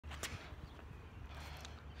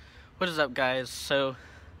What is up, guys? So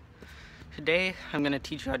today I'm gonna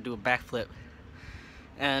teach you how to do a backflip,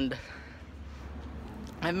 and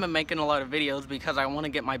I haven't been making a lot of videos because I wanted to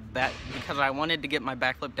get my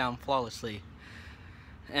backflip down flawlessly.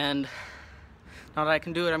 And now that I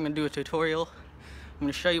can do it, I'm gonna do a tutorial. I'm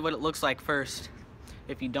gonna show you what it looks like first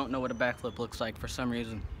if you don't know what a backflip looks like for some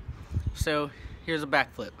reason. So here's a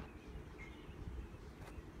backflip.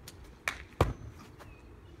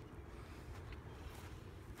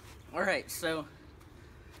 Alright, so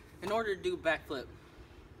in order to do backflip,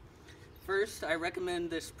 first I recommend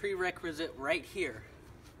this prerequisite right here.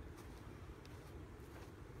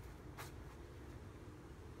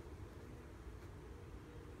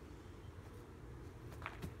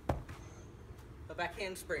 A back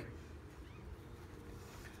handspring.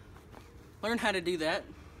 Learn how to do that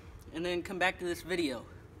and then come back to this video.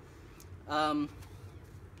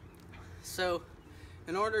 So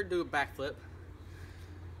in order to do a backflip,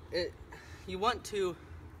 you want to,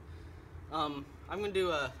 I'm going to do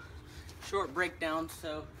a short breakdown.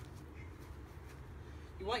 So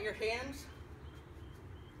you want your hands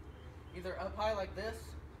either up high like this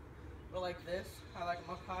or like this. I like them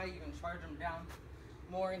up high. You can charge them down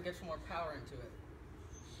more and get some more power into it.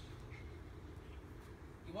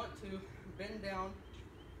 You want to bend down.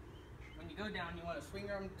 When you go down, you want to swing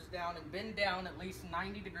your arms down and bend down at least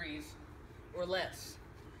 90 degrees or less.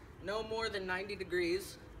 No more than 90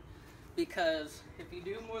 degrees. Because if you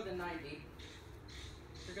do more than 90,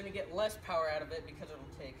 you're going to get less power out of it because it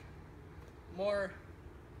will take more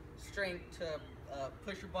strength to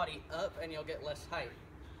push your body up and you'll get less height.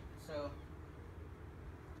 So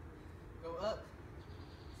go up,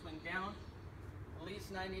 swing down, at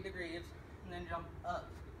least 90 degrees, and then jump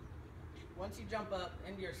up. Once you jump up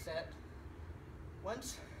into your set, you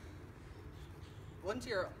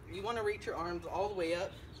want to reach your arms all the way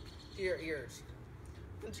up to your ears.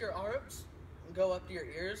 Once your arms go up to your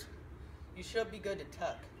ears, you should be good to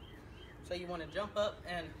tuck. So you want to jump up,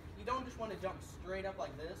 and you don't just want to jump straight up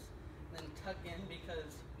like this and then tuck in,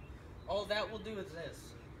 because all that will do is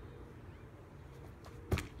this.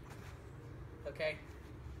 Okay?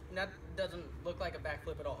 And that doesn't look like a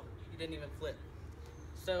backflip at all. You didn't even flip.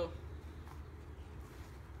 So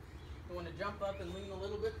you want to jump up and lean a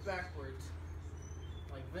little bit backwards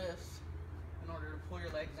like this in order to pull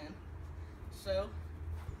your legs in. So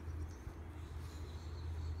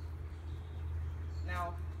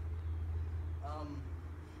now, you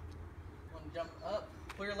want to jump up,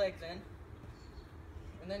 pull your legs in,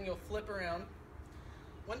 and then you'll flip around.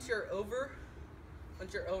 Once you're over,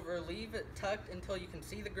 leave it tucked until you can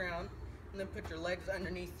see the ground, and then put your legs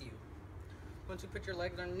underneath you. Once you put your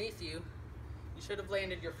legs underneath you, you should have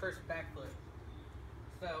landed your first backflip.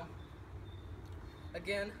 So,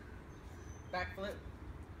 again, backflip,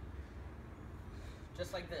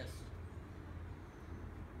 just like this.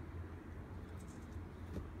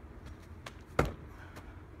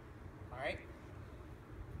 Alright,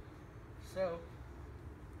 so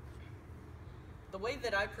the way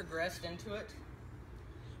that I progressed into it,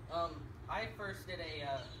 I first did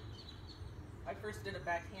a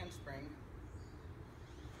back handspring,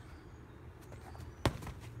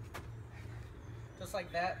 just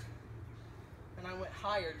like that, and I went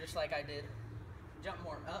higher just like I did, jump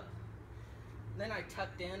more up, then I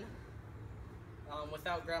tucked in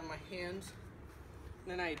without grabbing my hands,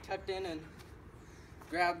 and then I tucked in and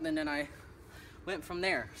grabbed, and then I went from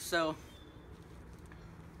there. So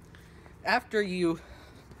after you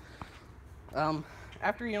learn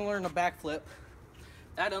a backflip,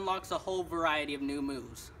 that unlocks a whole variety of new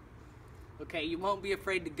moves. Okay, you won't be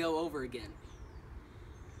afraid to go over again,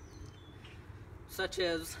 such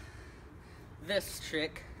as this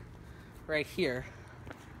trick right here.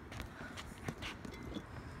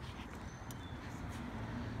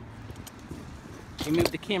 You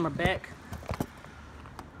move the camera back.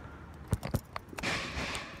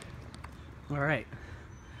 Alright,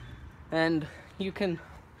 and you can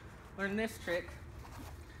learn this trick.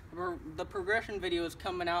 The progression video is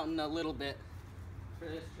coming out in a little bit for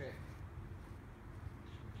this trick.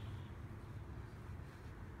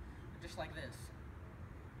 Just like this.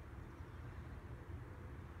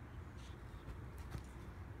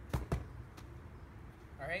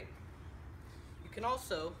 Alright, you can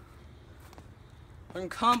also learn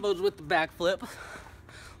combos with the backflip,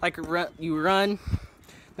 like you run,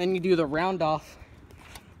 then you do the round off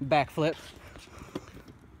backflip,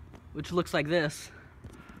 which looks like this.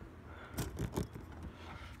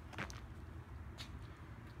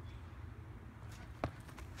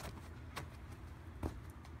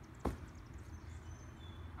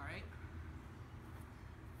 Alright,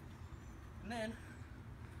 and then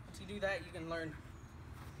once you do that, you can learn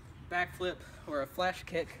backflip or a flash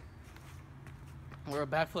kick or a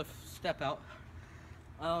backflip step out.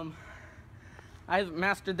 I haven't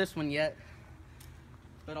mastered this one yet,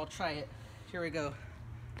 but I'll try it. Here we go.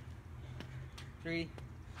 3,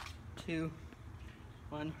 2,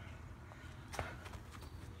 1.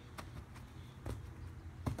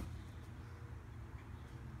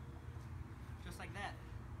 Just like that.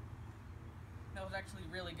 That was actually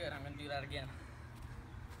really good. I'm gonna do that again.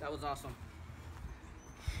 That was awesome.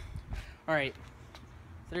 All right,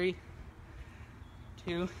 3,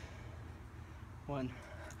 2, 1.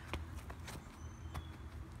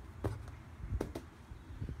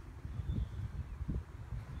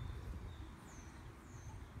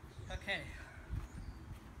 Okay,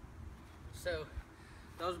 so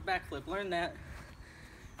that was a backflip. Learned that,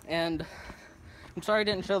 and I'm sorry I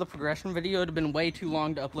didn't show the progression video. It would have been way too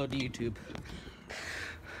long to upload to YouTube.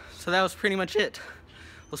 So that was pretty much it.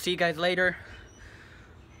 We'll see you guys later.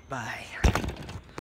 Bye.